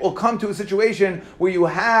then it will come to a situation where you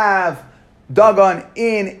have Dagan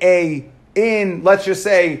in let's just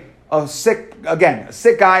say, a sick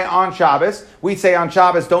guy on Shabbos, we'd say on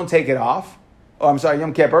Shabbos, don't take it off. Oh, I'm sorry,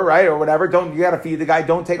 Yom Kippur, right, or whatever. You got to feed the guy.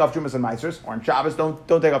 Don't take off Trumas and Meisers. Or on Shabbos, don't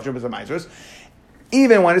take off Trumas and Meisers.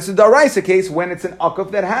 Even when it's a daraisa case, when it's an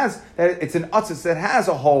akuf it's an utzis that has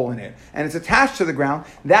a hole in it and it's attached to the ground,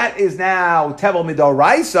 that is now tevel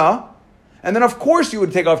midaraisa. And then, of course, you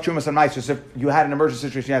would take off Trumas and Meisers if you had an emergency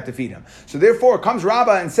situation you had to feed him. So therefore, comes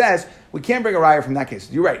Rabbah and says, we can't bring a raya from that case.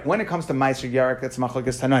 You're right. When it comes to Meiser Yarek, that's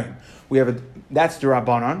Machlokes Tanaim. That's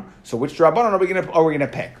D'Rabbanan. So which D'Rabbanan are we gonna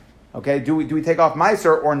pick? Okay, do we take off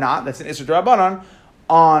Meiser or not? That's an Isser D'Rabbanan.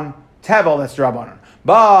 On Tevel, that's D'Rabbanan.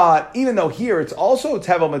 But even though here it's also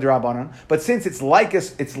Tevel Midrabanan, but since it's like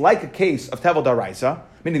a case of Tevel Daraisa,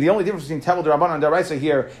 meaning the only difference between Tevel Darabanan and Daraisa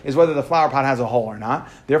here is whether the flower pot has a hole or not.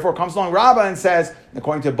 Therefore, comes along Rabbah and says,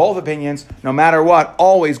 according to both opinions, no matter what,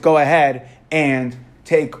 always go ahead and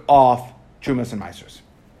take off Trumas and Meisers.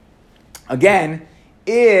 Again,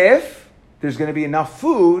 if there's going to be enough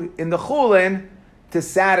food in the chulin to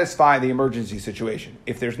satisfy the emergency situation.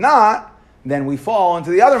 If there's not, then we fall into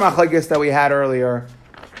the other machlekes that we had earlier,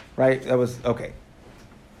 right? That was, okay.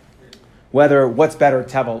 What's better,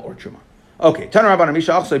 tevel or truma. Okay, Tana Rabbanan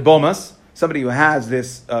Misha also bomas, somebody who has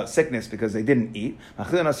this sickness because they didn't eat.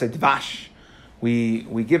 Machilana said dvash.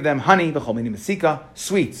 We give them honey, b'chol mini mesika,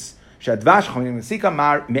 sweets. Shadvash chol mini mesika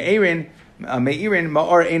me'irin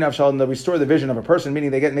ma'or einav shall restore the vision of a person, meaning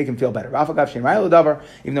they make him feel better. Rafagav shem ra'il davar,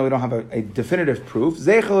 even though we don't have a definitive proof.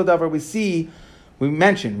 Zeichel davar, we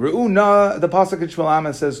mentioned Re'una, the pasuk in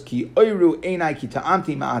Shmuel says Ki oiru einai ki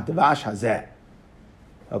ta'amti ma'at dvash hazeh.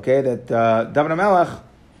 Okay, that David HaMelech,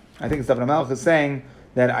 I think it's David HaMelech, is saying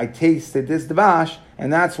that I tasted this dvash,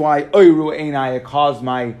 and that's why oiru einai, it caused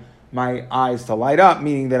my eyes to light up,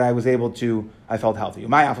 meaning that I felt healthy.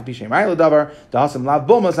 That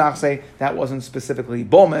wasn't specifically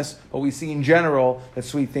bolmus, but we see in general that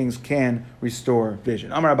sweet things can restore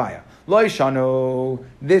vision. Amar Abaya, lo yishano,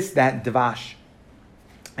 that dvash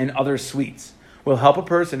and other sweets will help a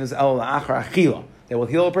person is el la'achar achila. They will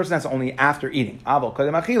heal a person that's only after eating. Aval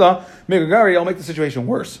kadem achila, megagari, it'll make the situation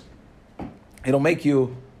worse. It'll make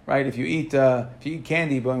you, right, if you eat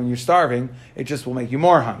candy but when you're starving, it just will make you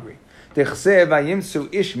more hungry. Where do we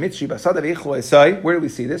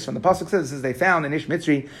see this? From the pasuk says they found an Ish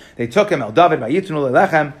Mitzri, they took him El David vayitnu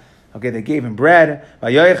lechem. Okay, they gave him bread,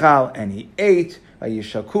 vayochal, and he ate.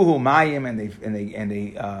 Vayishakuhu mayim, and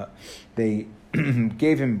they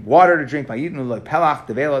gave him water to drink. Vayitnu pelach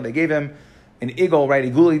devela. They gave him an igul, right?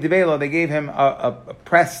 Iguli devela. They gave him a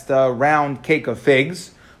pressed round cake of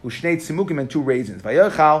figs. Ushnei tzimukim, and 2 raisins.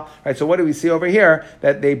 Vayochal. Right. So what do we see over here?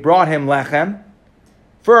 That they brought him lechem.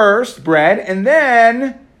 First, bread, and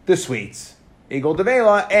then the sweets. Igol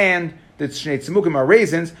devela, and the shnei tzimukim are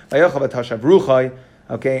raisins.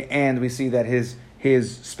 Okay, and we see that his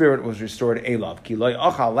spirit was restored. Elav.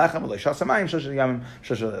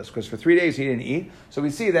 Because for 3 days he didn't eat. So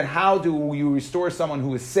we see that how do you restore someone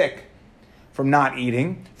who is sick from not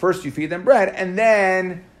eating? First, you feed them bread, and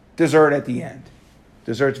then dessert at the end.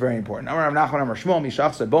 Dessert's very important. It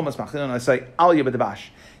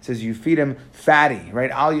says you feed him fatty, right?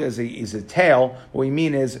 Aliyah is a tail. What we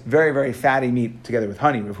mean is very, very fatty meat together with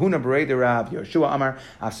honey. Rav Huna Berei de Rav Yoshua Amar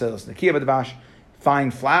Afselos Nakiya B'Davash, fine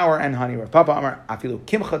flour and honey. Rav Papa Amar Afilu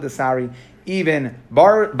Kimcha Desari, even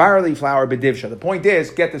barley flour B'Divsha. The point is,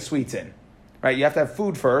 get the sweets in, right? You have to have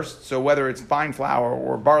food first. So whether it's fine flour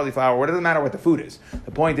or barley flour, it doesn't matter what the food is. The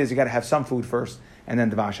point is, you got to have some food first and then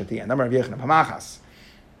Davash at the end. Number of Yechna Pamachas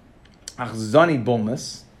Achzani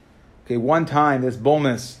Bulmus. Okay, one time this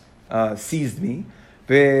bulmus seized me.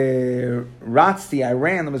 Ratzti, I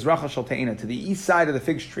ran the Mizracha Shel Te'ina, to the east side of the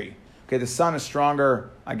fig tree. Okay, the sun is stronger,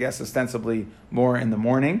 I guess, ostensibly more in the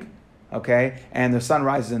morning. Okay, and the sun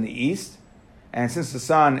rises in the east, and since the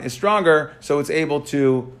sun is stronger, so it's able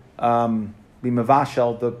to be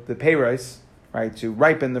mavashel the peiros, right, to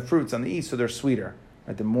ripen the fruits on the east, so they're sweeter.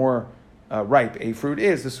 Right, the more ripe a fruit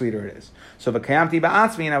is, the sweeter it is. So v'kayamti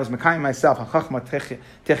ba'atzmi, and I was mekayim myself, hachachma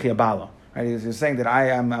techia bala. Right, he's saying that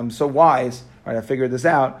I'm so wise. Right, I figured this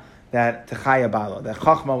out, that techaya bala, that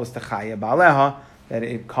chachma was techaya baleha, that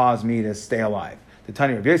it caused me to stay alive. The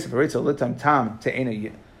Tani Rav Yosef Aritzel litam tam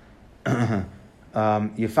te'ena yifana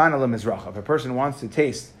lemizracha. If a person wants to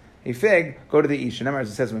taste a fig, go to the east. And it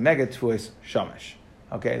says umeged tuis shamash.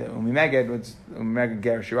 Okay, umeged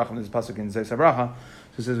ger shirachim. This is pasuk in Zayis Abraha.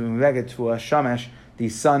 So it says umeged tuis shamash, the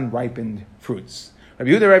sun ripened fruits.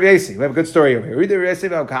 Rabbi Yehuda, Rabbi Yossi, we have a good story over here. They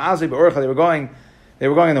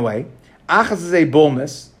were going in the way. Achaz is a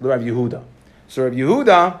bulmus, the Rabbi Yehuda. So Rabbi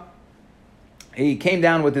Yehuda, he came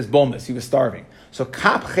down with this bulmus. He was starving. So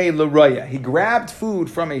kapche l'roya, he grabbed food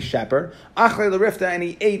from a shepherd. Achle l'rifta, and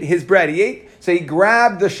he ate his bread. So he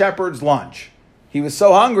grabbed the shepherd's lunch. He was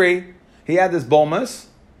so hungry, he had this bolmus,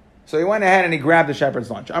 so he went ahead and he grabbed the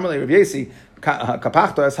shepherd's lunch. Amalei Rav Yesi,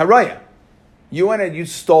 kapachto as haraya. You went and you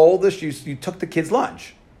stole this, you took the kid's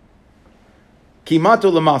lunch.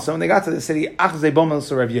 Kimatu l'masa, when they got to the city, achze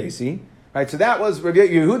bolmus Rav Yesi. Right, so that was Rav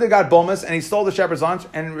Yehuda got bolmus and he stole the shepherd's lunch,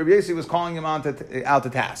 and Rav Yesi was calling him out to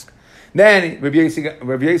task. Then Rav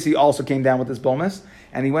Yesi also came down with this bolmus,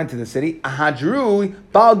 and he went to the city. Ahadru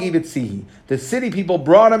balgi vitzihi. The city people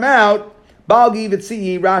brought him out. Balgi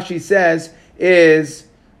vitzihi, Rashi says, is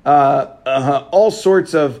all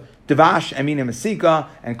sorts of devash, I mean, masika,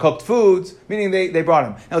 and cooked foods, meaning they brought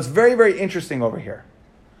him. Now it's very, very interesting over here.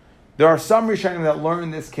 There are some Rishonim that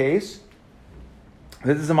learn this case.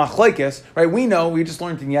 This is a machlekes, right? We just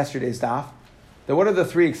learned in yesterday's daf, that what are the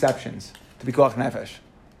 3 exceptions to pikuach nefesh?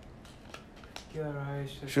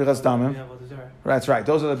 Shvichas damim. That's right.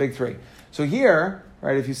 Those are the big 3. So here,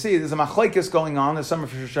 right, if you see, there's a machlekes going on. There's some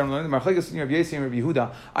Rishonim learning. The machlekes in Rav Yesi and Rav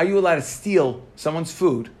Yehuda. Are you allowed to steal someone's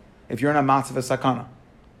food if you're in a matzav sakana?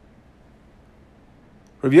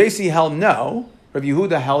 Rav Yesi held no. Rav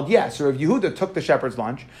Yehuda held yes. So Rav Yehuda took the shepherd's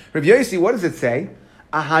lunch. Rav Yesi, what does it say?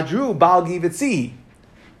 Ahadru balgi vitzihi.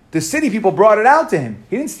 The city people brought it out to him.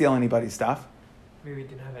 He didn't steal anybody's stuff. Maybe he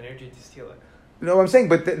didn't have energy to steal it. You know what I'm saying?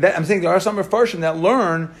 But I'm saying there are some Mefarshim that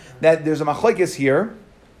learn that there's a machlekes here,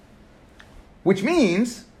 which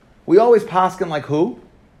means we always paskin like who?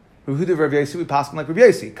 Rav Yehuda Rav Yesi, we paskin like Rav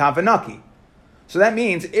Yesi, kavanaki. So that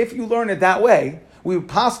means if you learn it that way, we would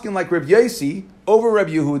paskin like Rav Yesi over Rav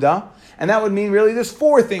Yehuda, and that would mean really there's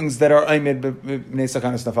 4 things that are aimid b'nei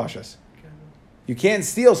sakanas nefashos. You can't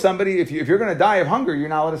steal somebody if you're going to die of hunger. You're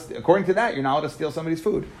not allowed to. According to that, you're not allowed to steal somebody's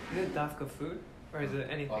food. Is it dafka food, or is it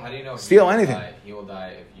anything? Well, how do you know? Steal anything. He will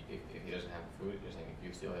die if he doesn't have food. You're saying if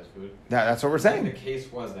you steal his food. That's what we're saying. The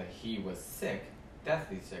case was that he was sick,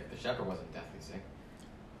 deathly sick. The shepherd wasn't deathly sick.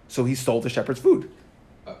 So he stole the shepherd's food.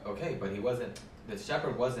 Okay, but he wasn't. The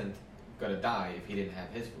shepherd wasn't going to die if he didn't have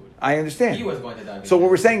his food. I understand. He was going to die. So what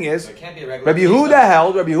we're saying is, so it can't be a regular. Rabbi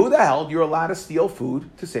Yehuda held you're allowed to steal food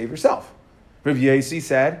to save yourself. Rav Yesi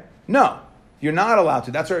said, no, you're not allowed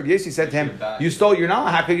to. That's what Rav Yesi said to him. You're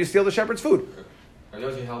not. How could you steal the shepherd's food? Rav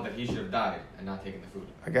Yesi held that he should have died and not taken the food.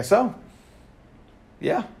 I guess so.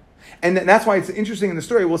 Yeah. And that's why it's interesting in the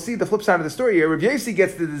story. We'll see the flip side of the story here. Rav Yesi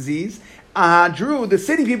gets the disease. Drew, the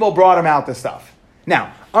city people brought him out the stuff.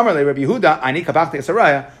 Now, Amarle Rabbi Yehuda, Ani kabachti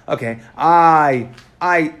asaraya. Okay,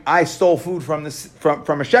 I stole food from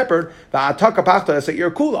a shepherd. Va'atak kabachta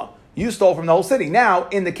asayir kula. You stole from the whole city. Now,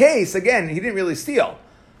 in the case, again, he didn't really steal.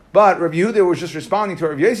 But Rabbi Yehuda was just responding to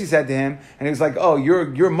what Rabbi Yossi said to him, and he was like, oh,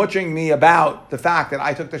 you're muttering me about the fact that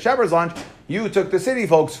I took the shepherd's lunch, you took the city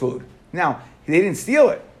folks' food. Now, they didn't steal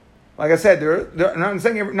it. Like I said,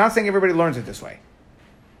 I'm not saying everybody learns it this way.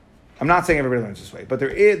 I'm not saying everybody learns this way. But there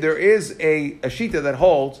is a shita that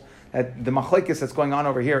holds that the machlekes that's going on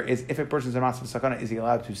over here is if a person's in Matzah Sakana, is he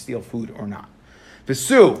allowed to steal food or not?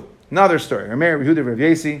 V'su, another story. Rabbi Yehuda Rabbi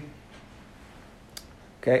Yossi.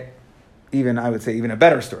 Okay, I would say even a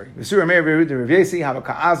better story. They were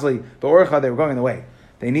going the way.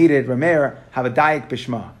 They needed Rameir have a daik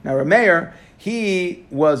bishma. Now Rameir, he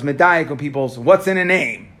was medayik on people's what's in a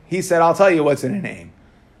name. He said, I'll tell you what's in a name.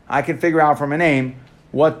 I can figure out from a name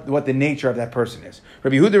what the nature of that person is.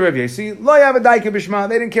 Rabbi Yehuda Rabbi Yossi, lo have a daik bishma.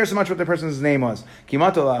 They didn't care so much what the person's name was. They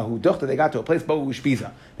got to a place,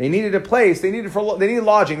 they needed a place, they needed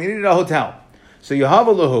lodging, they needed a hotel. So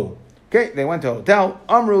Yahavalahu. Okay, they went to a hotel.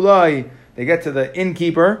 Amrulai, they get to the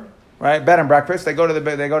innkeeper, right? Bed and breakfast. They go to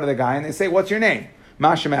the guy and they say, "What's your name?"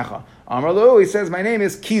 Mashemecha. Amrulu, he says, "My name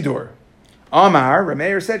is Kidur." Amar,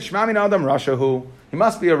 Rameir said, "Shmami Adam Rashahu." He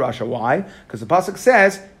must be a Rasha. Why? Because the pasuk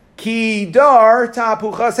says, "Kidar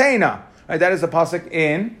tapuchasena." Right, that is the pasuk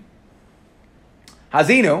in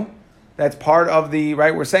Hazinu. That's part of the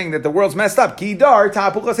right. We're saying that the world's messed up. Kidar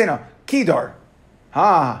tapuchasena. Kidar.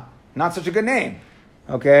 Not such a good name.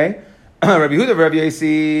 Okay. Rabbi Yehuda, Rabbi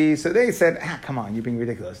Yossi, so they said, come on, you're being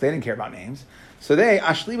ridiculous. They didn't care about names. So they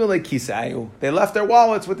left their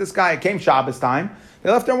wallets with this guy. It came Shabbos time.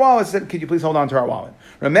 They left their wallets and said, could you please hold on to our wallet?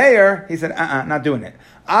 Rameir, he said, not doing it.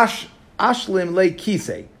 Ashlim le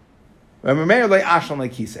kisei. Rameir le ashlim le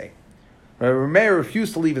kisei. Rameir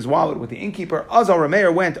refused to leave his wallet with the innkeeper. Azal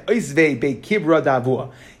Rameir went, oisve be kibra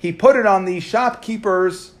davua. He put it on the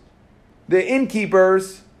shopkeeper's, the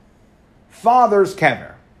innkeeper's father's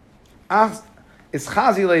kever.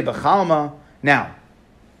 Now,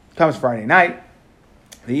 comes Friday night,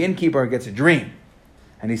 the innkeeper gets a dream,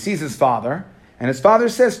 and he sees his father, and his father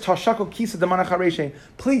says, please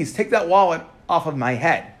take that wallet off of my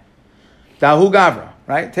head. Dahu Gavra,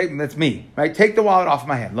 right? That's me, right? Take the wallet off of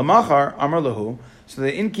my head. Lamachar Amar Lahu. So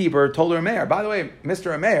the innkeeper told Rameir, by the way,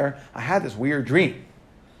 Mr. Rameir, I had this weird dream.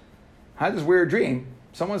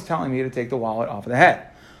 Someone's telling me to take the wallet off of the head.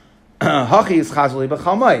 Hachi is chazali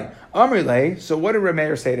b'chalmai. Amrile. So what did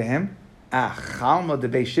Rameir say to him? Chalma de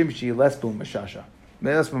beishimshi lesbu mashasha.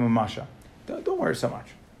 Lesbu mamasha. Don't worry so much.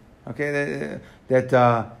 Okay, that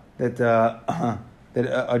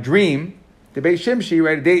a dream, the beishimshi,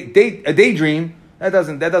 right? A daydream that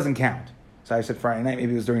doesn't count. So I said Friday night.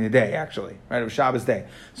 Maybe it was during the day, actually. Right, it was Shabbos day.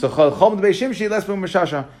 So chalma de beishimshi lesbu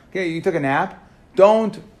mashasha. Okay, you took a nap.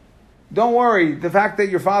 Don't worry. The fact that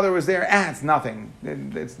your father was there, it's nothing.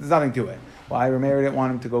 There's nothing to it. Why? Rameir didn't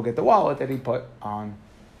want him to go get the wallet that he put on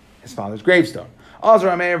his father's gravestone. Also,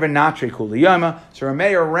 Rameir v'natri kuliyama. So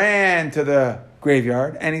Rameir ran to the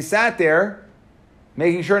graveyard and he sat there,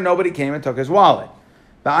 making sure nobody came and took his wallet.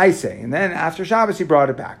 The I say, and then after Shabbos he brought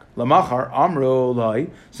it back. Lamachar amru loy.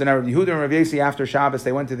 So now Rabbi Yehuda and Rabbi Yossi after Shabbos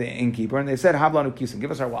they went to the innkeeper and they said, "Hablanu kisim,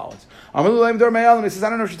 give us our wallets." Amru loy dor me'elam. He says, "I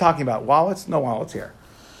don't know what you're talking about. Wallets? No wallets here."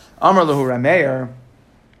 Amar lahu Rameir.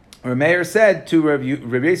 Rameir said to Rabbi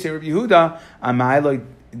Yossi and Rabbi Yehuda, "Amai loy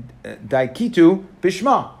daikitu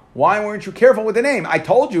bishma." Why weren't you careful with the name? I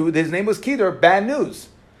told you that his name was Kedar. Bad news.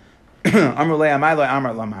 Amar le amai loy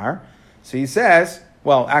amar lamar. So he says,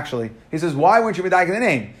 well, actually, he says, why weren't you medaik in the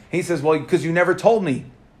name? He says, well, because you never told me.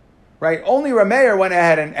 Right? Only Rameir went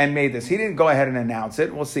ahead and made this. He didn't go ahead and announce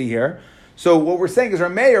it. We'll see here. So what we're saying is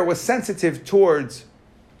Rameir was sensitive towards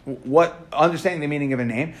understanding the meaning of a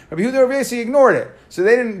name. Rabbi Yehuda and Rabbi Yossi ignored it. So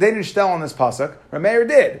they didn't shtel on this pasuk. Rameir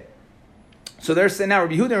did. So they're saying now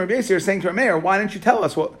Rabbi Yehuda and Rabbi Yossi are saying to Rameir, why didn't you tell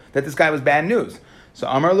us that this guy was bad news? So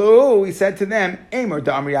Amar Lu, he said to them, Eimer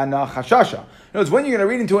da'amriyana chashasha. In other words, when you're going to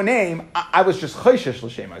read into a name, I was just choishish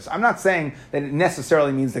l'shemas. I'm not saying that it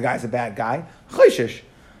necessarily means the guy's a bad guy. Choishish.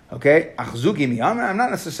 Okay? Achzuki miyam. I'm not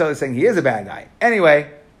necessarily saying he is a bad guy. Anyway,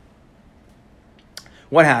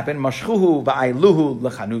 what happened? Mashchuhu va'ailuhu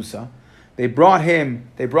lechanusa. They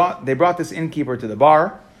brought this innkeeper to the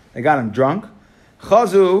bar. They got him drunk.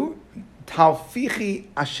 Chazu talfichi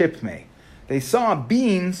ashipme. They saw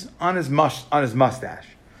beans on his mustache.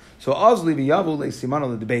 So Azli v'yavu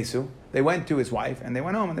le'simano le'debesu. They went to his wife and they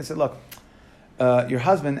went home and they said, look, your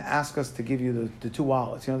husband asked us to give you the two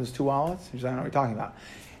wallets. You know there's two wallets? He said, I don't know what you're talking about.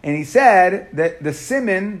 And he said that the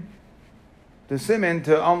siman to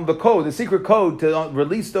the code, the secret code to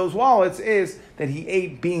release those wallets is that he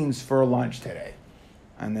ate beans for lunch today.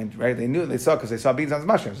 And then they saw because they saw beans on his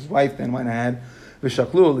mustache. His wife then went ahead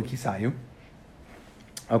v'shaklu l'kisayu.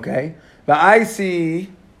 Okay. But I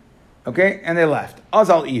see, okay, and they left.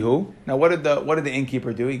 Azal ihu. Now, what did the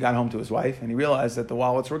innkeeper do? He got home to his wife, and he realized that the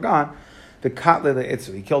wallets were gone. The katle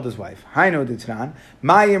le'itzu. He killed his wife. Hainu d'tnan.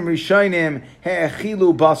 Mayim rishonim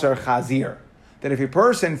he'echilu basar chazir. That if a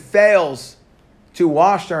person fails to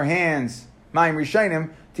wash their hands, mayim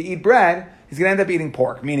rishonim, to eat bread, he's going to end up eating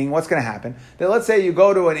pork. Meaning, what's going to happen? That let's say you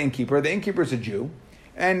go to an innkeeper. The innkeeper's a Jew,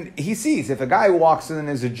 and he sees if a guy who walks in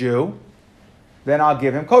is a Jew, then I'll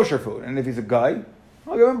give him kosher food. And if he's a guy,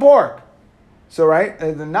 I'll give him pork. So,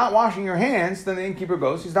 right, not washing your hands, then the innkeeper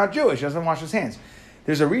goes, he's not Jewish, he doesn't wash his hands.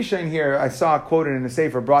 There's a Risha in here, I saw quoted in the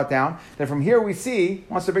Sefer, brought down, that from here we see,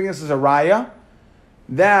 wants to bring this as a raya,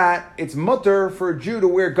 that it's mutter for a Jew to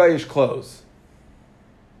wear Gayish clothes.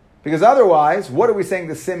 Because otherwise, what are we saying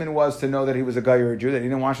the siman was to know that he was a guy or a Jew, that he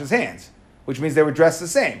didn't wash his hands? Which means they were dressed the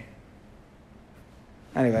same.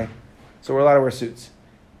 Anyway, so we're allowed to wear suits.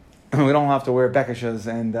 We don't have to wear bekashas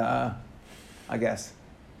and, I guess.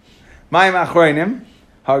 Mayim achroinim,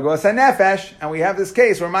 hargos hanefesh, and we have this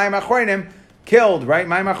case where Mayim achroinim killed, right?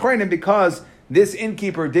 Mayim achroinim because this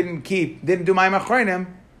innkeeper didn't do Mayim achroinim,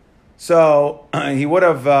 so he would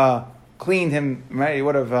have cleaned him, right? He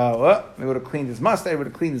would have cleaned his mustache, he would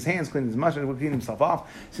have cleaned his hands, cleaned his mustache, he would have cleaned himself off.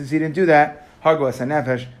 Since he didn't do that, hargos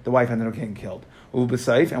hanefesh, the wife ended up getting killed.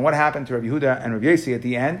 And what happened to Rabbi Yehuda and Rabbi Yossi at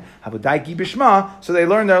the end? Habudaiki b'shma. So they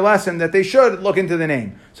learned their lesson that they should look into the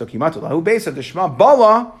name. So kimatu lahu beisa the shma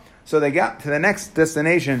bala. So they got to the next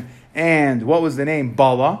destination, and what was the name?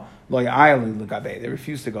 Bala. Lo ya'aylu l'gabe. They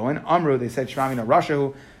refused to go in. Amru, they said shmamina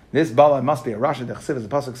rashahu. This bala must be a rasha. The chesiv, as the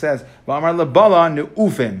pasuk says, v'amar lebala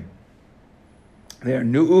nu'ufim. They are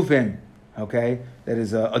nu'ufim. Okay, that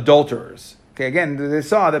is adulterers. Okay, again, they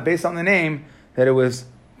saw that based on the name that it was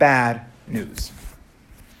bad news.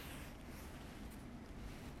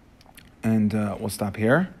 And we'll stop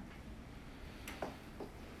here.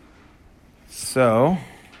 So,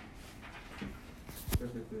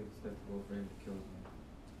 Perfectly acceptable for him to kill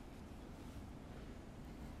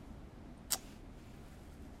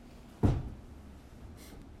him.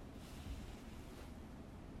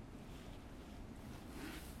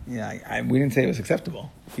 Yeah, we didn't say it was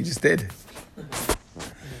acceptable. He just did.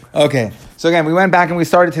 Okay, so again, we went back and we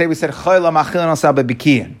started today. We said chayla machilin osal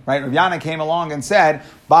bebikiyin. Right? Rav Yana came along and said,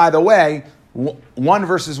 by the way, 1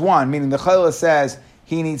 versus 1, meaning the chayla says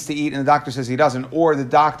he needs to eat and the doctor says he doesn't, or the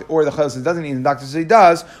chayla says he doesn't eat and the doctor says he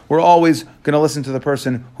does. We're always going to listen to the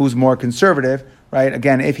person who's more conservative. Right?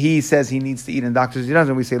 Again, if he says he needs to eat and the doctor says he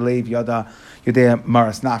doesn't, we say leiv yada yudea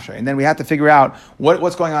maras nafshay. And then we have to figure out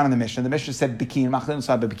what's going on in the Mishnah. The Mishnah said bikiyim machilin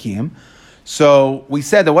osal bebikiyin. So we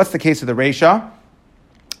said that what's the case of the Reisha?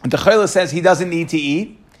 The chayla says he doesn't need to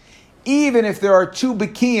eat. Even if there are 2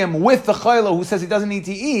 bikiyim with the chayla who says he doesn't need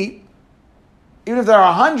to eat, even if there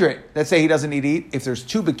are 100 that say he doesn't need to eat, if there's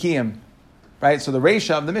 2 bikiyim, right? So the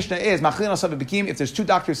Reisha of the Mishnah is machlin osal bikiyim. If there's 2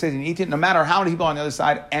 doctors who say he needs to eat, no matter how many people on the other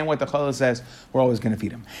side and what the chayla says, we're always going to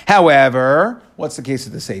feed him. However, what's the case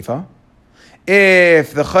of the Seifa?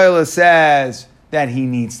 If the chayla says that he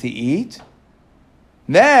needs to eat,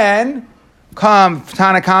 then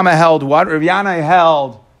Tanakama held what? Rav Yana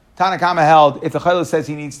held. Tanakama held if the chayla says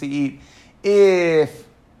he needs to eat, if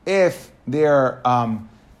the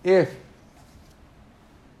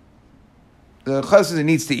chayla says he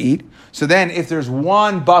needs to eat, so then if there's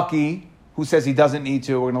 1 Baki who says he doesn't need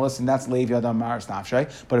to, we're going to listen. That's leiv yadam maras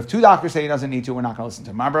nafshay. But if 2 doctors say he doesn't need to, we're not going to listen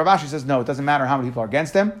to him. Rav Ashi says no. It doesn't matter how many people are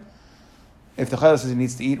against him. If the chayla says he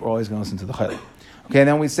needs to eat, we're always going to listen to the chayla. Okay, and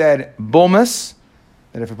then we said bulmus.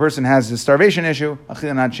 That if a person has a starvation issue,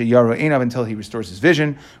 until he restores his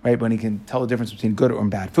vision, right, when he can tell the difference between good or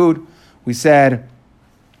bad food. We said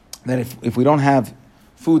that if we don't have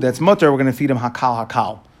food that's mutter, we're going to feed him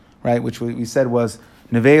hakal, right, which we said was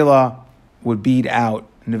nevela would beat out,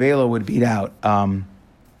 nevela,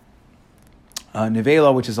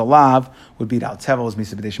 which is a lav, would beat out tevel, is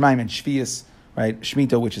misa b'dei shemayim, and shvius, right,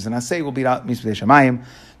 shmita, which is an asay, will beat out misa b'dei shemayim.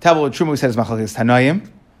 Tevel, truma, we said is machlokes tanayim.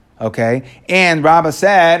 Okay, and Rabbah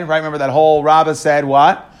said, right, remember that whole Rabbah said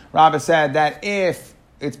what? Rabbah said that if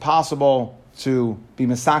it's possible to be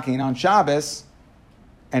masakin on Shabbos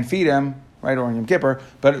and feed him, right, or on Yom Kippur,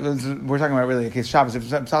 but we're talking about really a case of Shabbos. If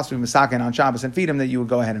it's possible to be masakin on Shabbos and feed him, that you would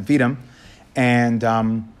go ahead and feed him. And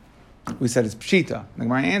we said it's pshita. The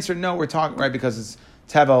Gemara answered, no, we're talking, right, because it's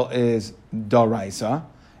Tevel is daraisa.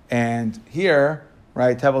 And here,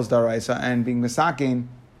 right, Tevel is daraisa, and being masakin,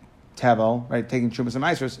 Tevel, right, taking Trumas and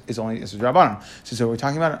Maasros is only this is Rabbanon. So we're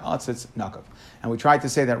talking about an Atzitz Nakav. And we tried to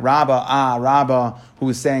say that Rabbah, who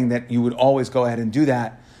was saying that you would always go ahead and do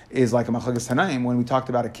that, is like a Machlokes Tanaim. When we talked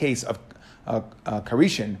about a case of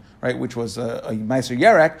Karishin, right, which was a Meiser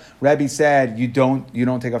Yerek, Rebbe said you don't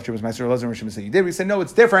take off Trumas Meiser. Elazar Rishon said you did. We said no,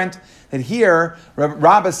 it's different. That here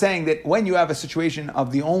Rabbah is saying that when you have a situation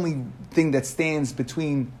of the only thing that stands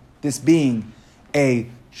between this being a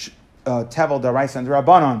Tevel Daraisa and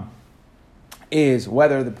Rabbanon is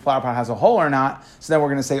whether the flower pot has a hole or not. So then we're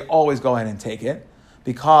going to say always go ahead and take it,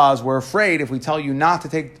 because we're afraid if we tell you not to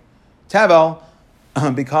take tevel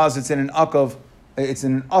because it's in an akav, it's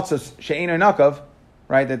in an otzos she'eino nakav,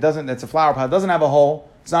 right? That's a flower pot, doesn't have a hole,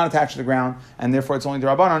 it's not attached to the ground, and therefore it's only the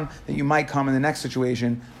rabbanon, that you might come in the next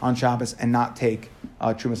situation on Shabbos and not take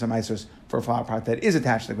trumas and maasros for a flower pot that is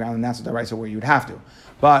attached to the ground, and that's the deraisa where you would have to.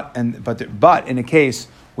 But in a case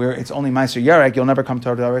where it's only Meiser Yerek, you'll never come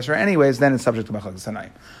to the Daraisa anyways, then it's subject to Machlokes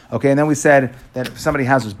Tanaim. Okay, and then we said that if somebody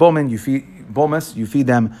has his bulmus, you feed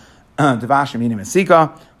them Devash, Minim, and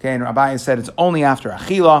Sika. Okay, and Rabbi said it's only after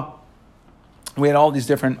Achila. We had all these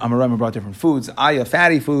different, Amoraim brought different foods, Aya,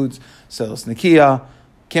 fatty foods, Selos Nikia,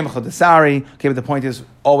 Kimcha Desari. Okay, but the point is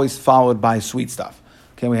always followed by sweet stuff.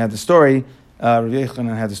 Okay, we had the story, Rav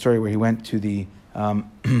Yechanan had the story where he went to the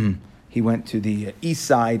east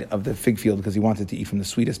side of the fig field because he wanted to eat from the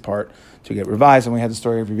sweetest part to get revised. And we had the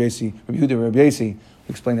story of Rabbi Yehuda Rabbi Yesi, who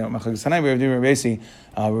explained that with Machlokes Tanaim. Rabbi Yesi,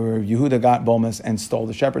 where Yehuda got bulmus and stole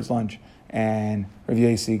the shepherd's lunch, and Rabbi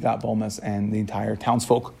Yesi got bulmus, and the entire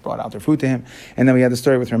townsfolk brought out their food to him. And then we had the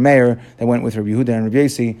story with her mayor that went with Rabbi Yehuda and Rabbi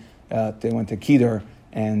Yesi. They went to Kedar,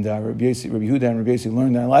 and Rabbi Yehuda and Rabbi Yesi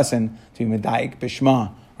learned their lesson to be medayik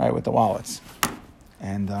bishma, right, with the wallets.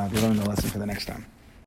 And they learned the lesson for the next time.